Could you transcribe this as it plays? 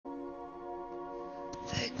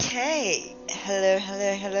Okay, hello.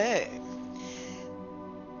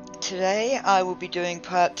 Today I will be doing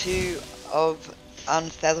part 2 of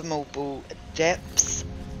Unfathomable Depths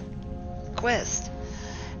quest.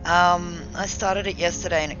 I started it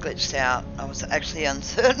yesterday and it glitched out. I was actually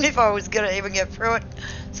uncertain if I was going to even get through it.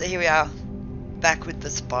 So here we are, back with the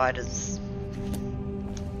spiders.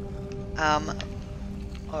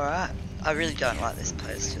 Alright, I really don't like this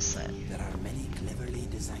place, just saying. There are many cleverly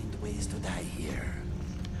designed ways to die here.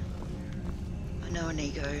 I know an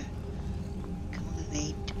ego. Come on,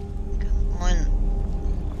 mate. Come on.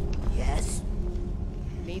 Yes?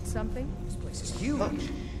 Need something? This place is huge. Oh.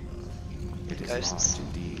 It is Ghosts. large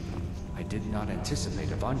indeed. I did not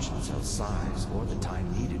anticipate a dungeon cell size or the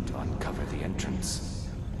time needed to uncover the entrance.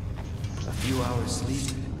 A few hours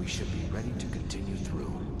sleep and we should be ready to continue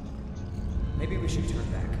through. Maybe we should turn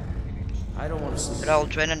back. I don't want to sleep. But old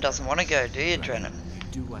Drennan doesn't want to go, do you, Drennan?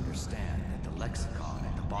 You do understand that the lexicon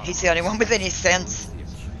at the bottom. He's the only one with any sense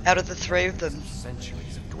out of the three of them.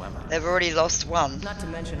 Centuries of dweller. They've already lost one. Not to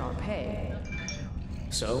mention our pay.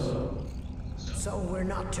 So We're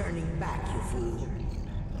not turning back, you fool.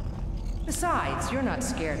 besides, you're not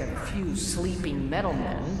scared of a few sleeping metal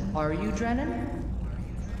men, are you, Drennan?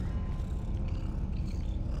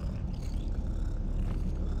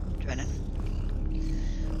 Drennan.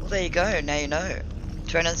 Well, there you go. Now you know.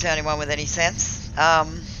 Drennan's the only one with any sense. Out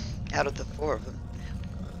of the four of them.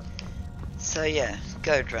 So yeah,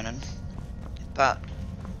 go Drennan. But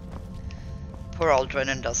poor old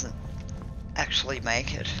Drennan doesn't actually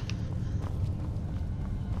make it.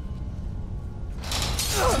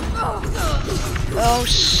 Oh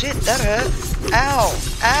shit, that hurt. Ow!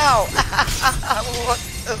 Ow! What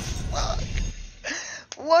the fuck?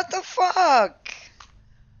 What the fuck?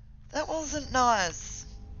 That wasn't nice.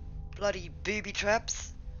 Bloody booby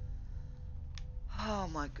traps. Oh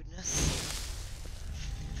my goodness.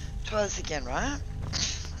 Try this again, right?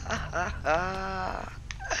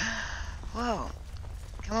 Wow.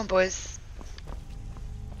 Come on, boys.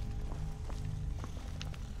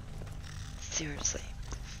 Seriously.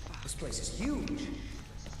 This place is huge.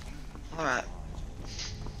 Alright.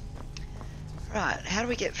 Right, how do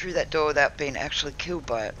we get through that door without being actually killed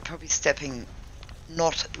by it? Probably stepping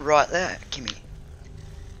not right there, Kimmy.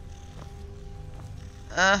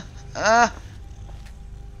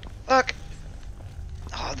 Fuck.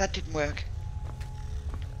 Oh, that didn't work.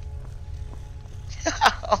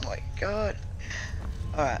 Oh my god.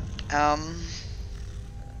 Alright, oh,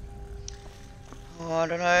 I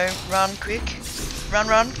don't know, run quick.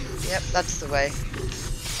 Run. Yep, that's the way.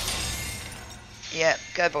 Yep,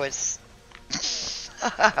 go boys.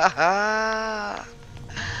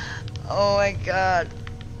 Oh my god.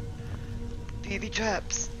 Booby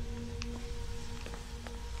traps.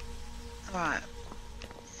 Alright.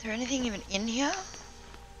 Is there anything even in here?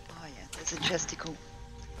 Oh yeah, there's a chesticle.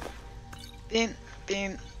 Boom,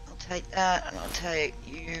 boom. I'll take that and I'll take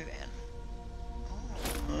you and...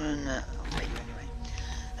 Oh, no, I'll take you anyway.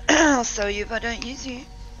 I'll sell you if I don't use you.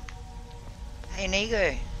 Hey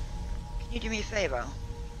Nego, can you do me a favor?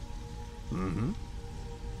 Mm-hmm.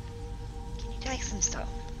 Can you take some stuff?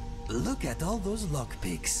 Look at all those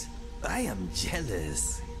lockpicks. I am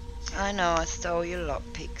jealous. I know I stole your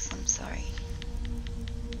lockpicks, I'm sorry.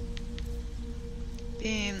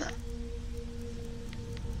 Boom.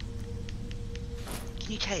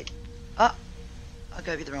 Can you take... Oh! I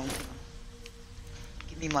gave you the wrong thing.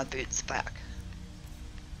 Give me my boots back.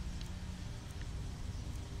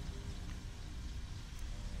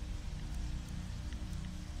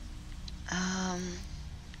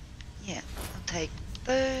 Yeah, I'll take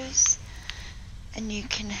those, and you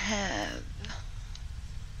can have,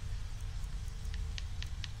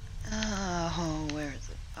 oh, where is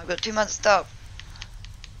it? I've got too much stuff.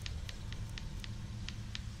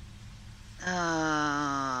 You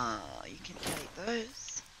can take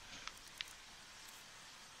those,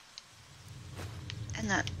 and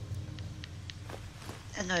that,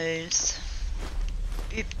 and those,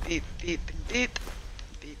 boop, boop, boop, and boop,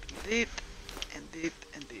 boop, boop, and boop,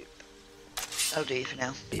 and boop. That'll do you for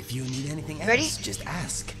now. If you need anything else, Ready? just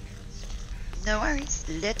ask. No worries,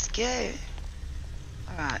 let's go.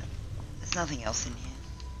 Alright, there's nothing else in here.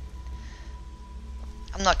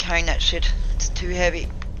 I'm not carrying that shit, it's too heavy.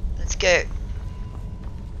 Let's go.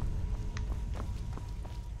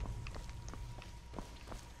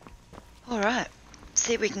 Alright,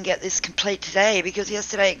 see if we can get this complete today, because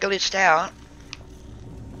yesterday it glitched out.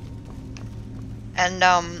 And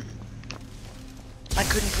I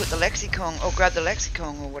couldn't put the lexicon, or grab the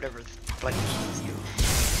lexicon, or whatever the bloody is.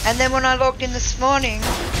 And then when I logged in this morning...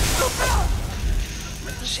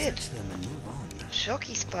 Shit.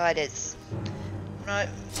 Shocky spiders. No.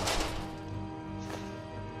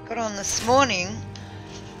 Got on this morning,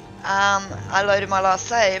 I loaded my last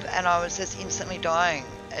save and I was just instantly dying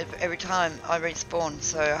every time I respawned,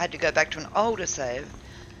 so I had to go back to an older save.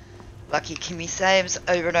 Lucky Kimmy saves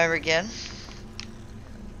over and over again.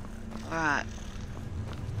 Alright.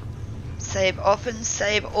 Save often,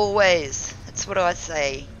 save always. That's what I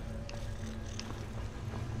say.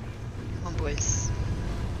 Come on, boys.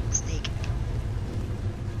 Sneak.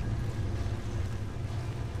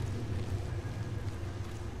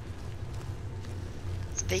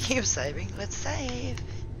 Speaking of saving, let's save.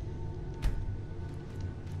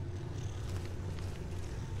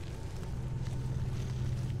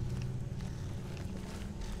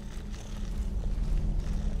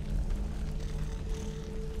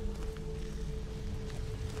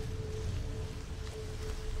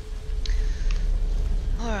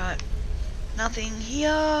 Alright, nothing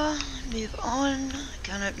here. Move on.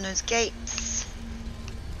 Can't open those gates.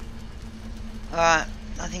 Alright,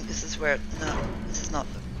 I think this is where no,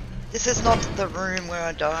 this is not the room where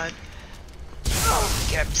I died.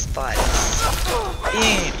 Get up, spiders.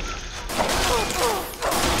 Yeah.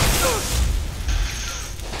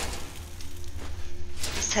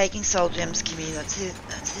 Just taking soul gems, Kimmy, that's it,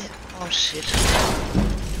 that's it. Oh shit.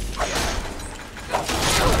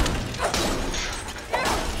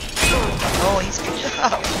 Oh, he's picked it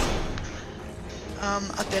up.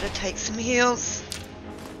 I better take some heals.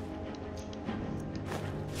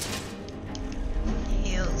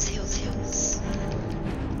 Heals.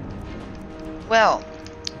 Well,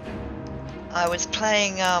 I was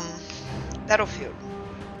playing Battlefield.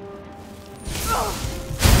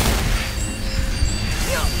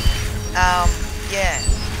 Yeah,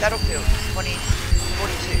 Battlefield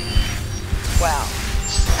 2042. Wow.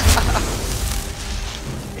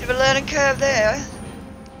 Bit of a learning curve there.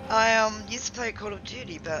 I used to play Call of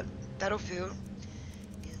Duty, but Battlefield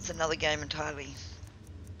is another game entirely.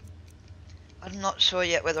 I'm not sure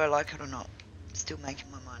yet whether I like it or not. Still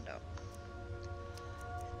making my mind up.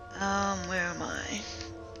 Where am I?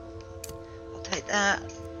 I'll take that.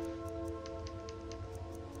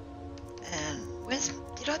 And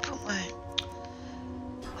did I put my...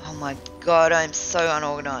 Oh my god, I'm so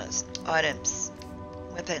unorganized. Items.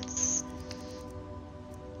 Weapons.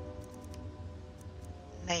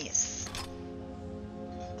 Mace.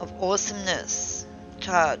 Of awesomeness.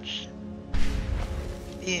 Charge.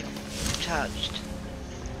 Boom. Charged.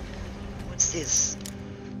 What's this?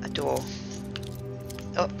 A door.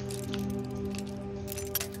 Oh.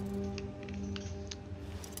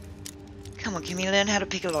 Come on, can we learn how to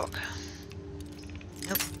pick a lock?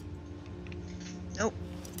 Nope. Nope.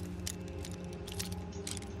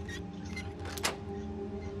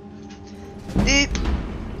 Beep.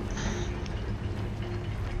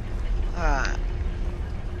 Alright.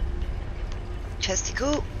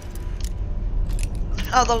 Chesticle.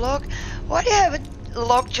 Another lock. Why do you have a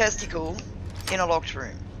locked chesticle in a locked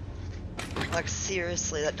room? Like,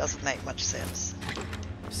 seriously, that doesn't make much sense.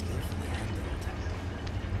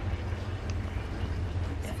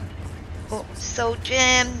 Oh, soul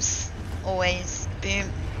gems. Always.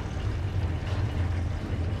 Boom.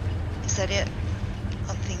 Is that it?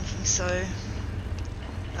 I'm thinking so.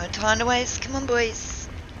 No time to waste. Come on, boys.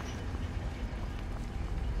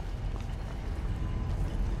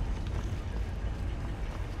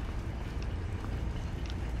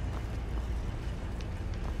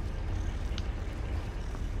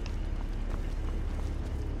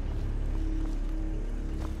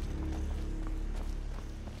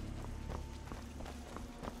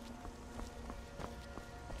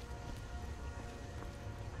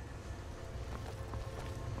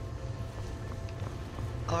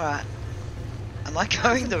 Alright. Am I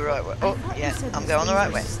going the right way? Oh, yeah, I'm going the right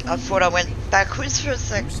way. I thought I went backwards for a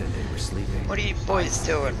sec. You said they were sleeping. What are you boys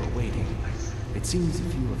doing? They were waiting. It seems a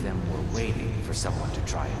few of them were waiting for someone to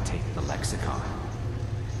try and take the lexicon.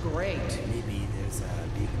 Great. Maybe there's a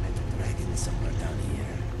big metal dragon somewhere down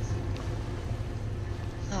here.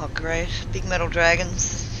 Oh, great. Big metal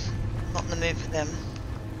dragons. Not in the mood for them.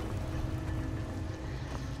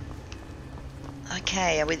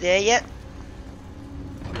 Okay, are we there yet?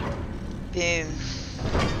 Boom.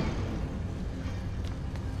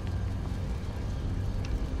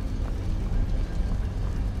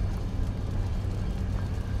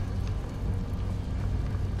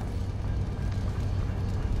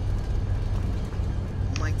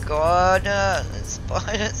 Oh my god, there's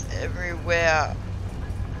spiders everywhere.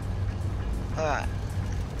 Alright,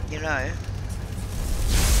 you know,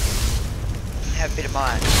 have a bit of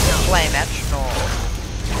mine. Flame atronor.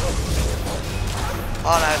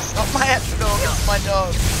 Oh no, it's not my atronor, it's my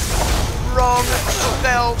dog. Wrong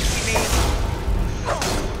spell, Kimmy.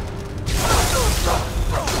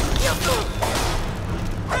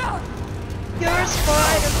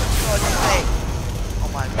 spider, for God's sake! Oh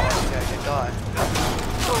my God, I'm going to die.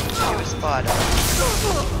 You a spider.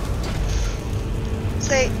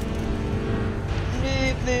 See?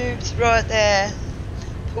 Noob moves right there.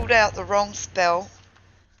 Pulled out the wrong spell.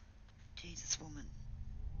 Jesus, woman.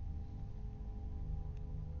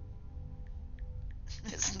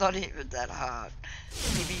 It's not even that hard.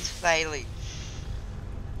 Libby's failing.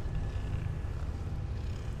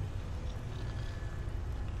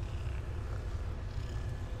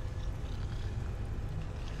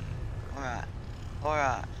 Alright.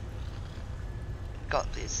 Alright.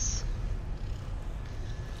 Got this.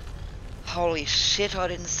 Holy shit, I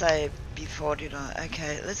didn't save before, did I?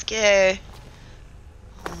 Okay, let's go.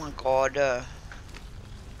 Oh my God.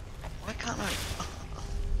 Why can't I...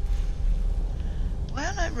 Why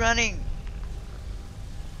aren't I running?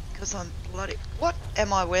 Because I'm bloody... What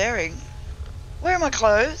am I wearing? Where are my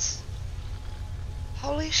clothes?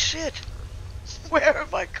 Holy shit. Where are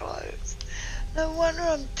my clothes? No wonder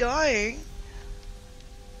I'm dying.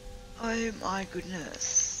 Oh my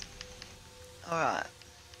goodness. Alright.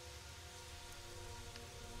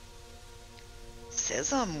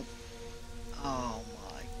 Says I'm... Oh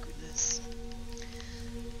my goodness.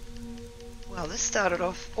 Well, this started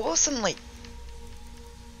off awesomely.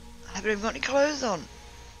 I haven't even got any clothes on.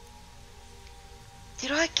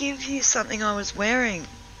 Did I give you something I was wearing?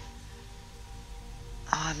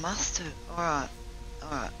 Oh, I must have. Alright.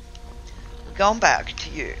 Alright. We're going back to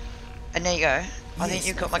you. And there you go. I think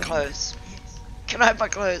you've got my clothes. Yes. Can I have my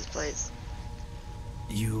clothes, please?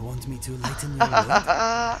 You want me to lighten your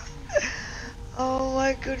load? Oh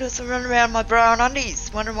my goodness, I'm running around in my bra and undies,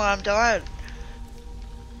 wondering why I'm dying.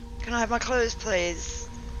 Can I have my clothes, please?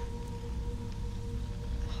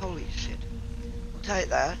 Holy shit. I'll take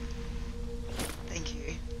that. Thank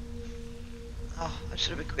you. Oh, I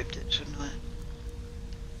should have equipped it, shouldn't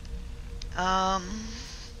I?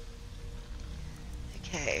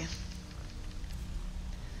 Okay.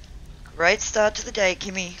 Great start to the day,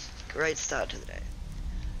 Kimmy. Great start to the day.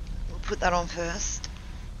 We'll put that on first.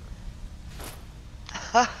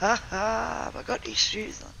 Ha ha ha! Have I got these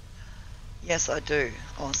shoes on? Yes, I do.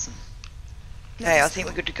 Awesome. Okay, I think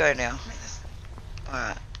we're good to go now.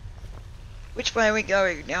 Alright. Which way are we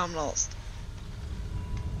going? Now I'm lost.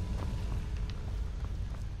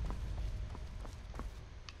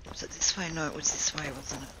 Was it this way? No, it was this way,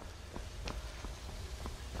 wasn't it?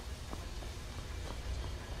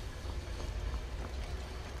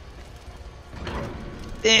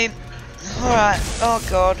 Boom. Alright. Oh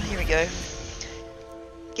God, here we go.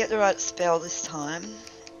 Get the right spell this time.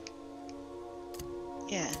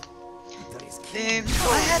 Yeah. Boom.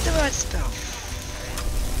 I had the right spell.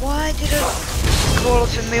 Why did it call a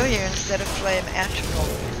familiar instead of flame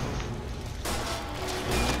atronach?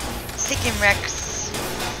 Sick him, Rex.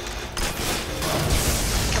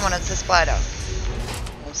 Come on, it's a spider.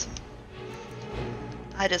 Awesome.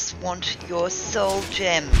 I just want your soul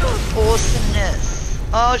gem. Awesomeness.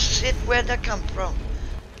 Oh shit, where'd that come from?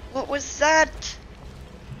 What was that?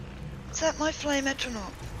 Is that my flame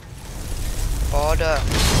atronach? Order.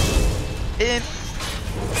 Boom.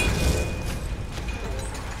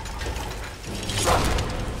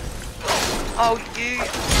 Oh, you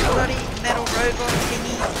bloody metal robot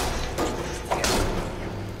thingy.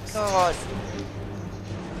 God.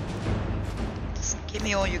 Just give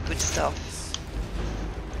me all your good stuff.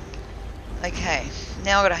 Okay,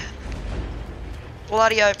 now I gotta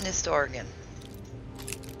bloody open this door again.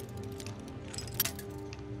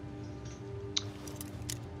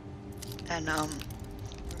 And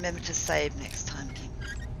remember to save next time, Kim.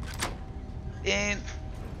 Boom.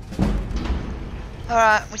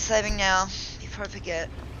 Alright, we're saving now. Before I forget.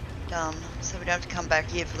 Done. So we don't have to come back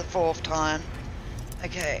here for the 4th time.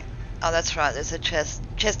 Okay. Oh, that's right. There's a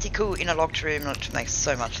chesticle in a locked room, which makes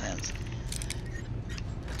so much sense.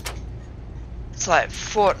 It's like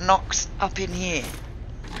Fort Knox up in here.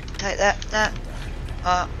 Take that.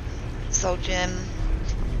 Soul gem.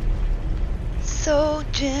 Soul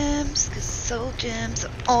gems, cause soul gems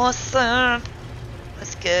are awesome.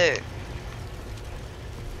 Let's go.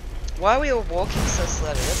 Why are we all walking so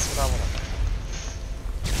slowly? That's what I want to know.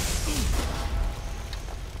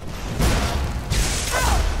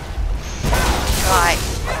 Right.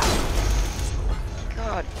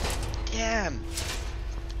 God damn.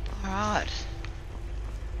 Alright.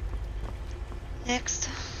 Next.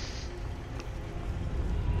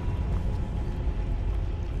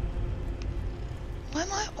 Why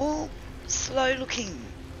am I all slow looking?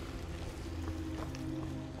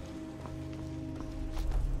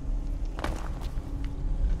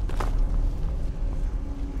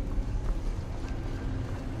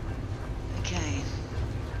 Okay.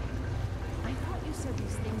 I thought you said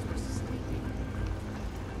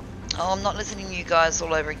Oh, I'm not listening to you guys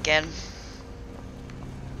all over again.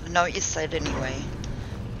 I know what you said anyway.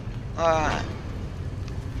 Alright.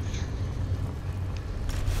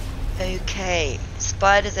 Okay.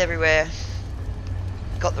 Spiders everywhere.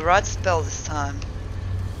 Got the right spell this time.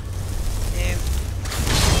 Boom.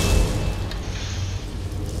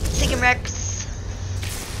 Rex.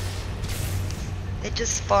 They're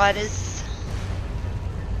just spiders.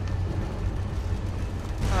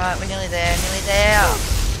 Alright, we're nearly there, nearly there.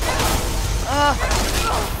 Oh.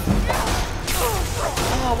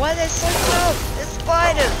 Oh, why are they so tough? They're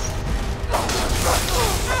spiders.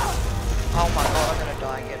 Oh my god, I'm gonna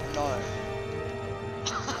die again. No.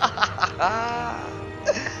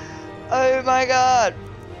 Oh my god.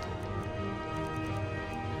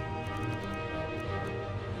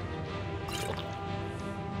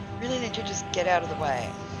 Really need to just get out of the way.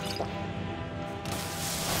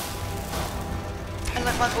 And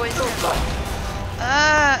let my boys in.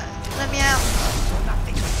 Let me out.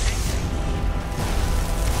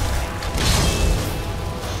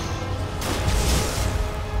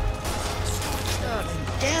 God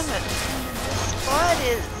damn it. The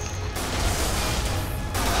spiders.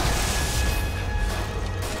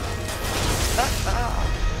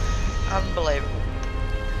 Unbelievable.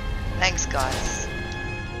 Thanks, guys.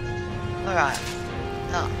 Alright.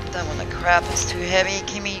 No, don't want the crap. It's too heavy.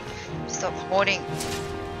 Kimmy, stop hoarding.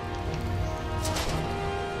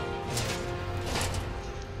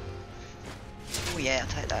 Oh yeah, I'll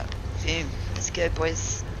take that. Boom. Let's go,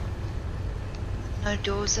 boys. No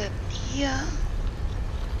doors up here.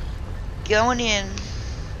 Going in.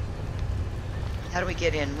 How do we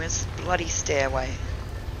get in? Where's the bloody stairway?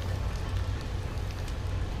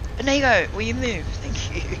 Inigo, will you move? Thank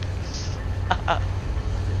you.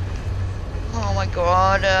 Oh my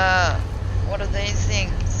god, what are these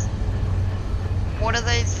things? What are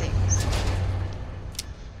these things?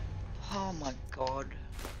 Oh my god.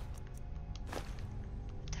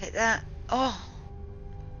 Take that. Oh.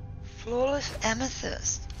 Flawless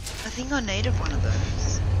amethyst. I think I needed one of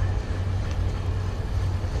those.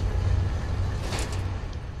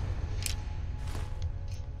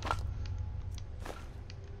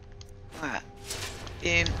 Alright.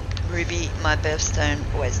 Boom. Ruby, my birthstone.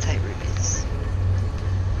 Always take rubies.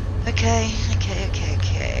 Okay.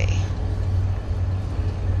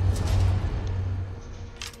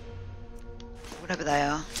 Whatever they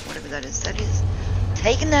are. Whatever that is. That is.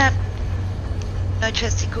 Taking that. No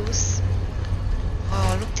chesticles.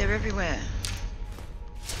 Oh, look, they're everywhere.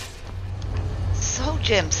 Soul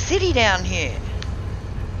Gem City down here.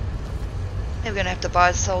 Now we're going to have to buy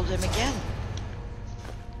a Soul Gem again.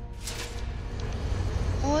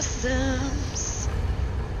 Awesomes.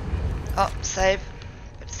 Oh, save.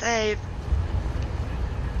 Gotta save.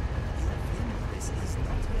 This is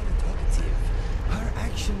not very talkative. Her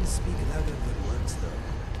actions speak louder than words, though.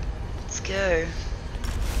 Let's go.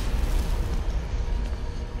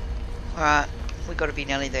 Alright, we gotta be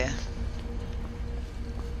nearly there.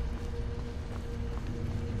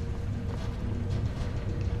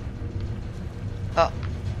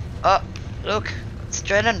 Oh, look, it's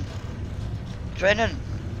Drennan.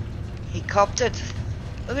 He copped it.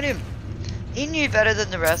 Look at him. He knew better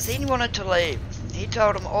than the rest. He wanted to leave. He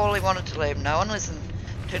told them all he wanted to leave. No one listened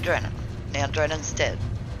to Drennan. Now Drennan's dead.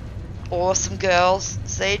 Awesome, girls.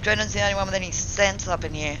 See, Drennan's the only one with any sense up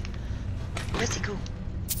in here. Where's he cool?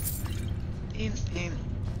 Boom.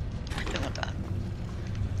 Don't want that.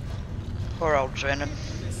 Poor old Drennan.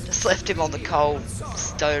 Just left him on the cold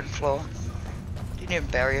stone floor. Didn't even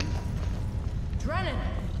bury him. Drennan!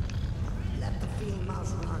 Let the field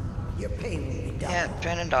mouse run. Your pain will be done. Yeah,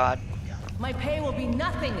 Drennan died. My pay will be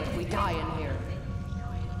nothing if we die in here.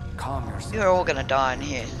 Calm yourself. You're all gonna die in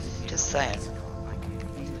here. Just saying.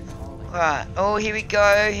 Alright. Oh, here we go.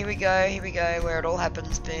 Where it all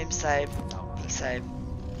happens. Boom, save. Big save.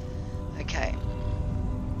 Okay.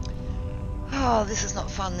 Oh, this is not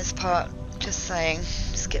fun, this part. Just saying.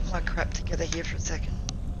 Just get my crap together here for a second.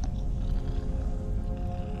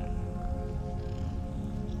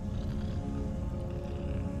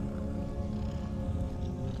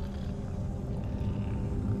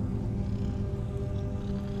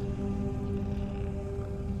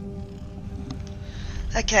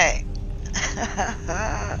 Okay.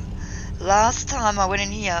 Last time I went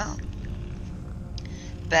in here,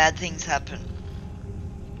 bad things happened.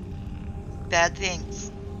 Bad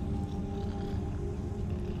things.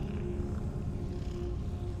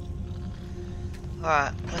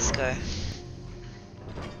 Alright, let's go.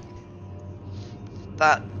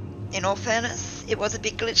 But, in all fairness, it was a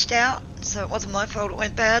bit glitched out, so it wasn't my fault it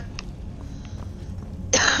went bad.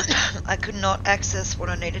 I could not access what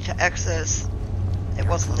I needed to access. It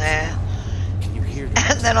wasn't there. Can you hear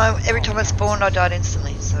And then every time I spawned, I died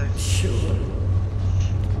instantly, so... Sure.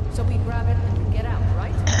 So we grab it and get out,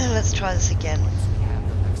 right? Let's try this again. We have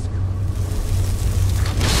the lexicon.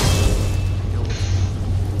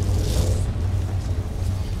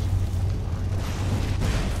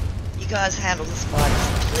 You guys handle the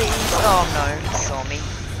spiders, please. Oh no, he saw me.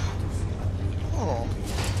 Oh,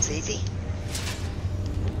 it's easy.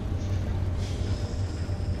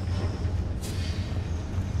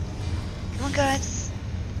 Come on, guys.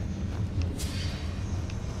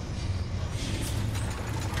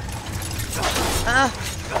 Ah,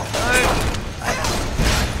 no, I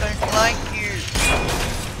don't like you.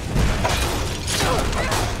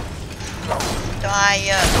 Die.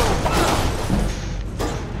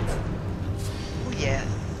 Oh yeah.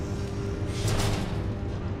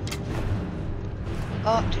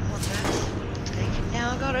 Oh, didn't want that. Take it now.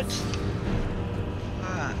 I got it.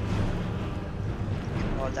 Alright.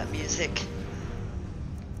 Ignore that music.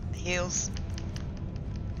 Heals.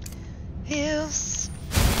 Heals.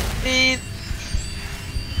 Beep.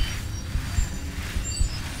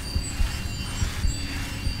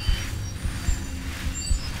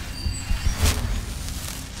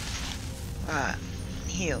 Alright.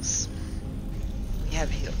 Heals. We have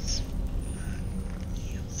heals.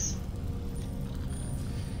 Heals.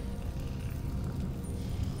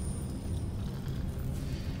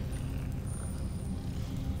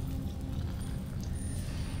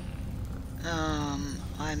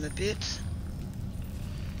 I'm a bit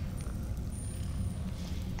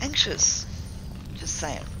anxious, just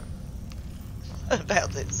saying,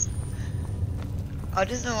 about this. I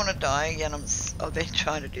just don't want to die again. I've been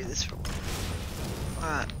trying to do this for a while.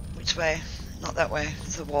 Alright, which way? Not that way,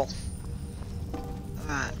 it's a wall.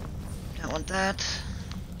 Alright, don't want that.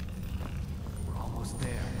 We're almost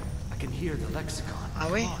there. I can hear the lexicon. Are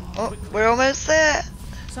we? Come on, Oh, quickly. we're almost there.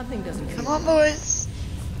 Something doesn't feel Come on, boys.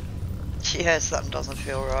 Yeah, something doesn't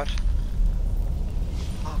feel right.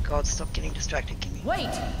 Oh god, stop getting distracted, give me. Wait!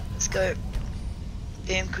 Let's go.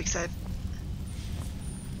 Damn, quick save.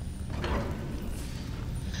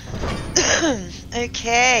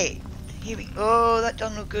 Okay. Here we oh, that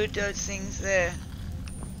doesn't look good, those things there.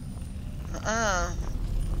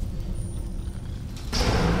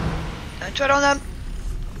 Don't tread on them.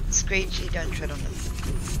 Screechy, don't tread on them.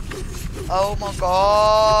 Oh my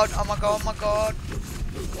god, oh my god, oh my god.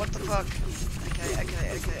 What the fuck? Okay.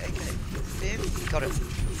 Boom, got it.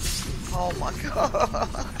 Oh my god.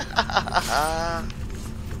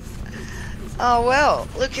 Oh well,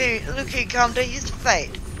 look who come to his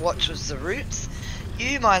fate. Watches the roots.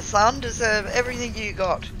 You, my son, deserve everything you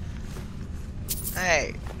got.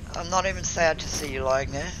 Hey, I'm not even sad to see you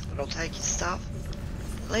lying there, but I'll take your stuff.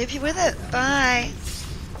 Leave you with it. Bye.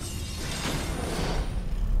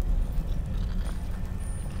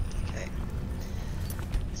 Okay.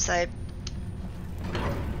 Save.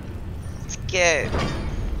 Let's go.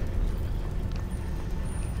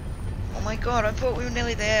 Oh my god, I thought we were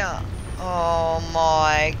nearly there. Oh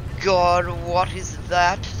my god, what is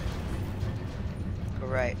that?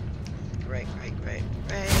 Great. Great. On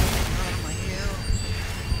my hill.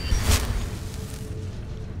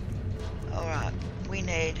 Alright, we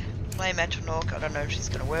need flame Atronach. I don't know if she's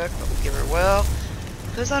gonna work, but we'll give her a whirl.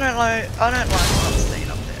 Because I don't like what I'm seeing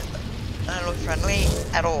up there. I don't look friendly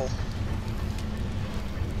at all.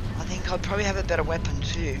 I think I'd probably have a better weapon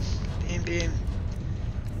too. Boom. Boom.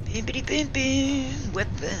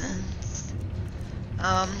 Weapons.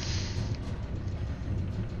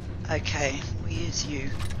 Okay, we'll use you,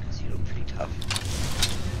 because you look pretty tough.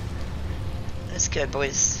 Let's go,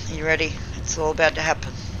 boys. Are you ready? It's all about to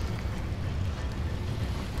happen.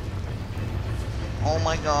 Oh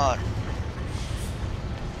my god.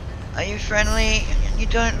 Are you friendly? You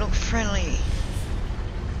don't look friendly.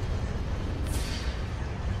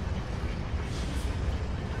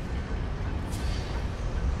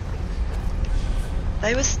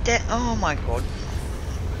 They were oh my god.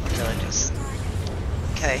 What did I just...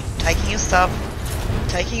 Okay, taking your stuff.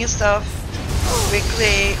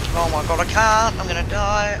 Quickly. Oh my god, I can't. I'm gonna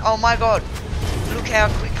die. Oh my god. Look how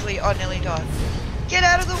quickly I nearly died. Get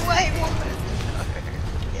out of the way, woman. No.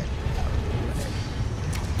 Get out of the way.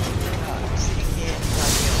 No, I'm sitting here.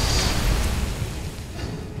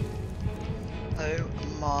 Oh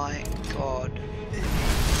my god.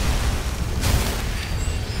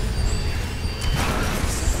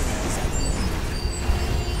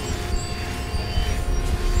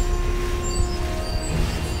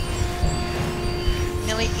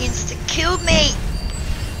 Nearly insta-killed me!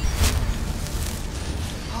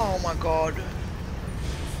 Oh my god.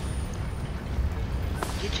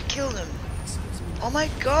 Did you kill them? Oh my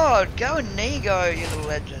god, go and Nego, you little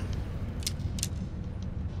legend.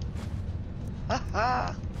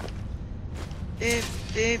 Haha. Boom,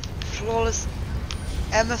 boom, flawless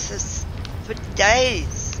amethyst for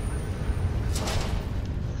days.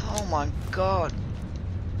 Oh my god.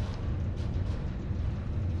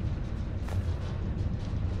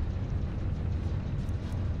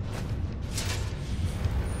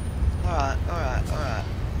 Alright, alright, alright.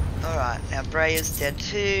 Alright, now Bray is dead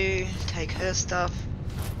too. Take her stuff.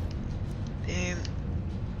 Boom.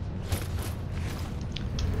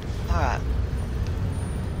 Alright.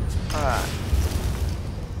 Alright.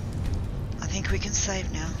 I think we can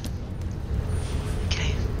save now.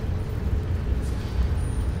 Okay.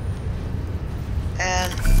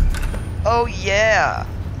 And... oh yeah!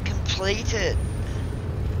 Completed!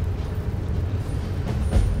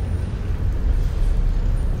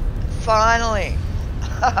 Finally!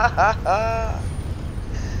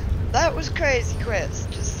 That was crazy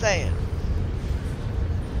quest, just saying.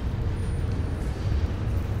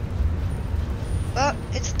 But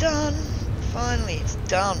it's done. Finally, it's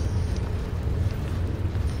done.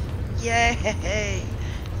 Yay!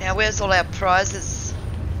 Now where's all our prizes?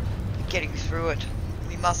 Getting through it.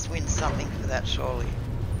 We must win something for that, surely.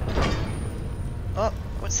 Oh,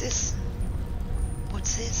 what's this?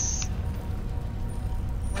 What's this?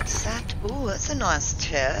 What's that? Ooh, that's a nice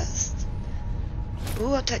chest.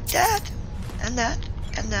 Ooh, I'll take that. And that.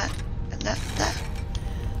 And that. And that. And that.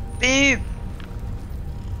 Boom!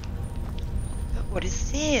 But what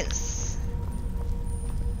is this?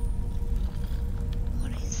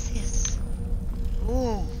 What is this?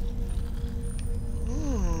 Ooh.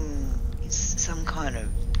 Ooh. It's some kind of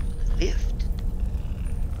lift.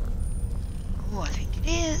 Ooh, I think it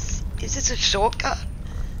is. Is this a shortcut?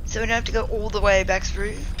 So we don't have to go all the way back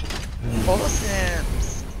through? Awesome!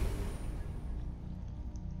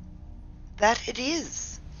 That it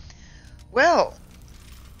is. Well,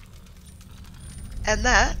 and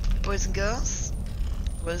that, boys and girls,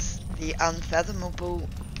 was the Unfathomable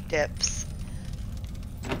Depths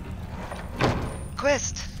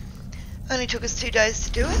quest. Only took us 2 days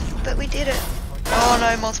to do it, but we did it. Oh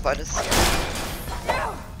no, more spiders.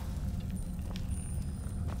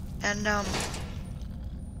 And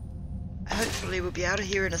hopefully we'll be out of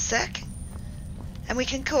here in a sec, and we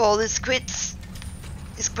can call this quits,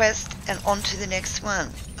 this quest, and on to the next one.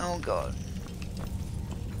 Oh god.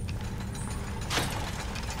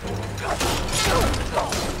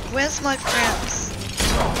 Where's my friends?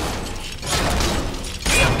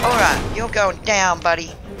 Alright, you're going down,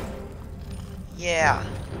 buddy. Yeah.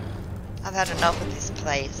 I've had enough of this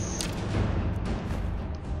place.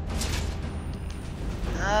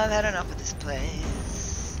 I've had enough of this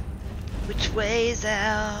place. Which way's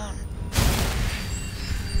out?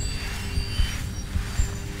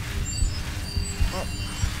 Oh.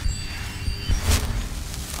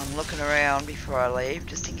 I'm looking around before I leave,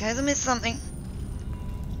 just in case I miss something.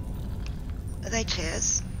 Are they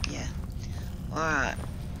chairs? Yeah. Alright.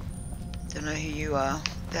 Don't know who you are,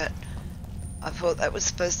 but I thought that was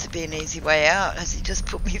supposed to be an easy way out, as he just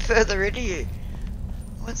put me further into you.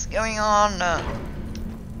 What's going on?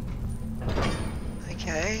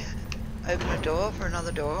 Okay. Open a door for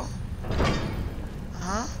another door.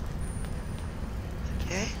 Uh-huh.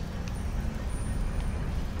 Okay.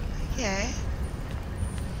 Okay.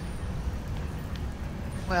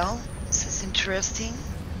 Well, this is interesting.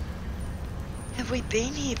 Have we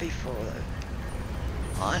been here before,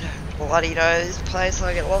 though? I don't bloody know this place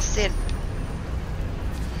I get lost in.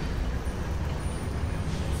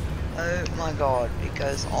 Oh my god, it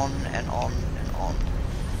goes on and on and on.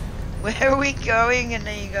 Where are we going,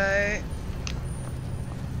 Inigo?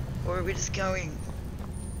 Or are we just going?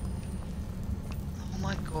 Oh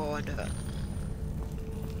my god.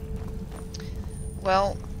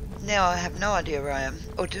 Well, now I have no idea where I am.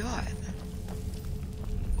 Or do I?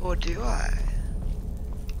 Or do I?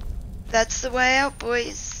 That's the way out,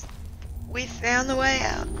 boys. We found the way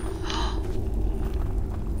out.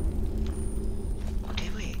 Or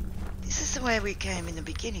did we? This is the way we came in the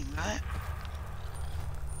beginning, right?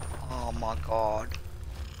 Oh my god.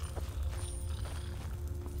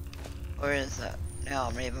 Where is it? Now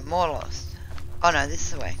I'm even more lost. Oh no, this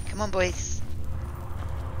is the way. Come on, boys.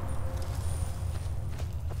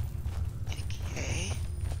 Okay.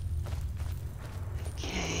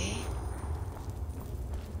 Okay.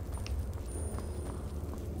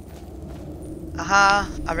 Aha!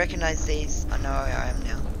 I recognize these. I know where I am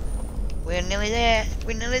now. We're nearly there.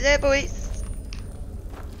 We're nearly there, boys.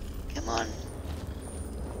 Come on.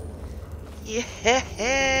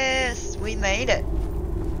 Yes! We made it.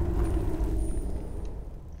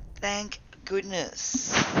 Thank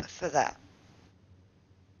goodness for that.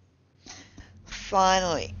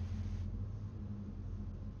 Finally.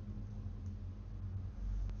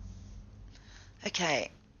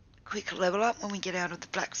 Okay, quick level up when we get out of the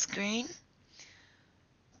black screen.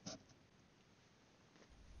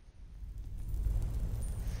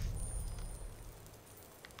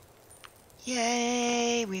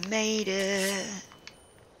 Yay, we made it.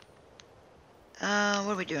 What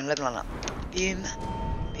are we doing? Leveling up. Boom,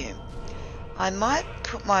 boom. I might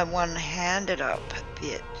put my one-handed up a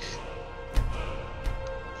bit.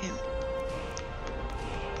 Boom.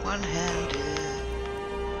 One-handed.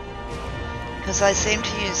 Because I seem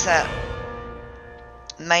to use that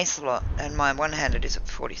mace a lot, and my one-handed is at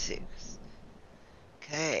 46.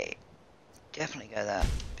 Okay, definitely go that.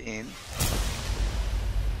 Boom.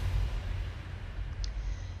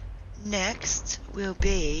 Next will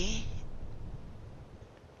be,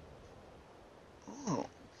 ooh,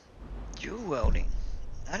 dual welding.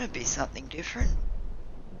 That'd be something different.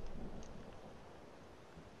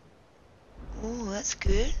 Ooh, that's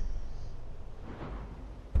good.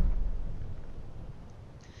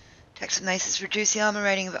 Attacks with maces reduce the armor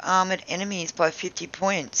rating of armored enemies by 50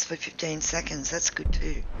 points for 15 seconds. That's good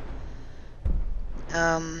too.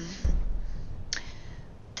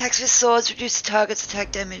 Attacks with swords reduce the target's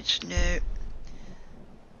attack damage. No.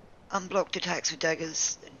 Unblocked attacks with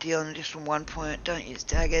daggers deal an additional 1 point. Don't use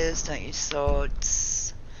daggers. Don't use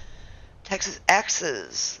swords. Attacks with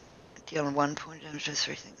axes deal 1 point damage to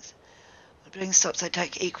 3 things. When bleeding stops, they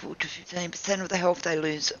take equal to 15% of the health they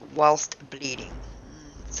lose whilst bleeding.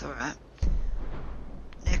 That's alright.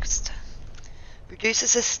 Next.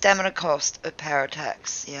 Reduces the stamina cost of power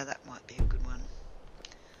attacks. Yeah, that might be a good one.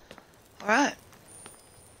 Alright.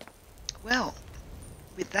 Well,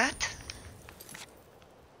 with that,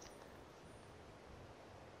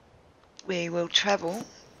 we will travel,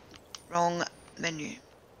 wrong menu.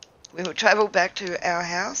 We will travel back to our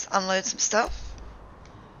house, unload some stuff.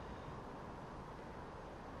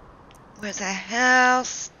 Where's our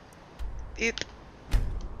house? Boop.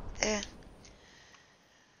 There.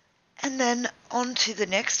 And then on to the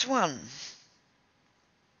next one.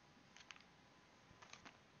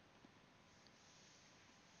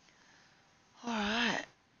 Alright.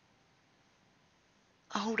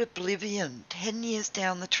 Old Oblivion, 10 years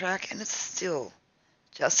down the track, and it's still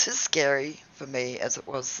just as scary for me as it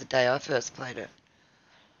was the day I first played it.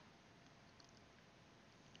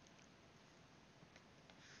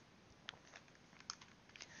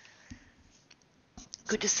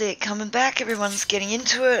 Good to see it coming back. Everyone's getting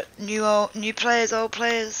into it. New players, old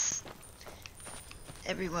players.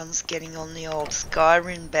 Everyone's getting on the old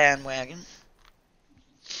Skyrim bandwagon.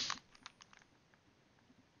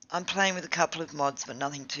 I'm playing with a couple of mods, but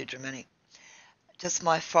nothing too dramatic. Just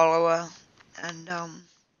my follower and,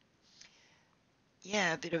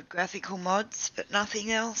 yeah, a bit of graphical mods, but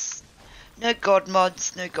nothing else. No god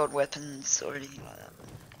mods, no god weapons or anything like that.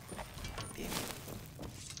 Yeah.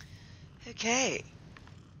 Okay.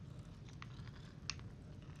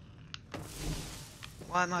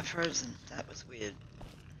 Why am I frozen? That was weird.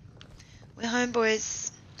 We're home,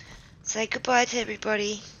 boys. Say goodbye to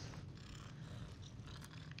everybody.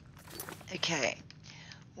 Okay.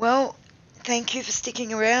 Well, thank you for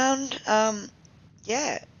sticking around.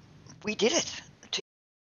 Yeah, we did it.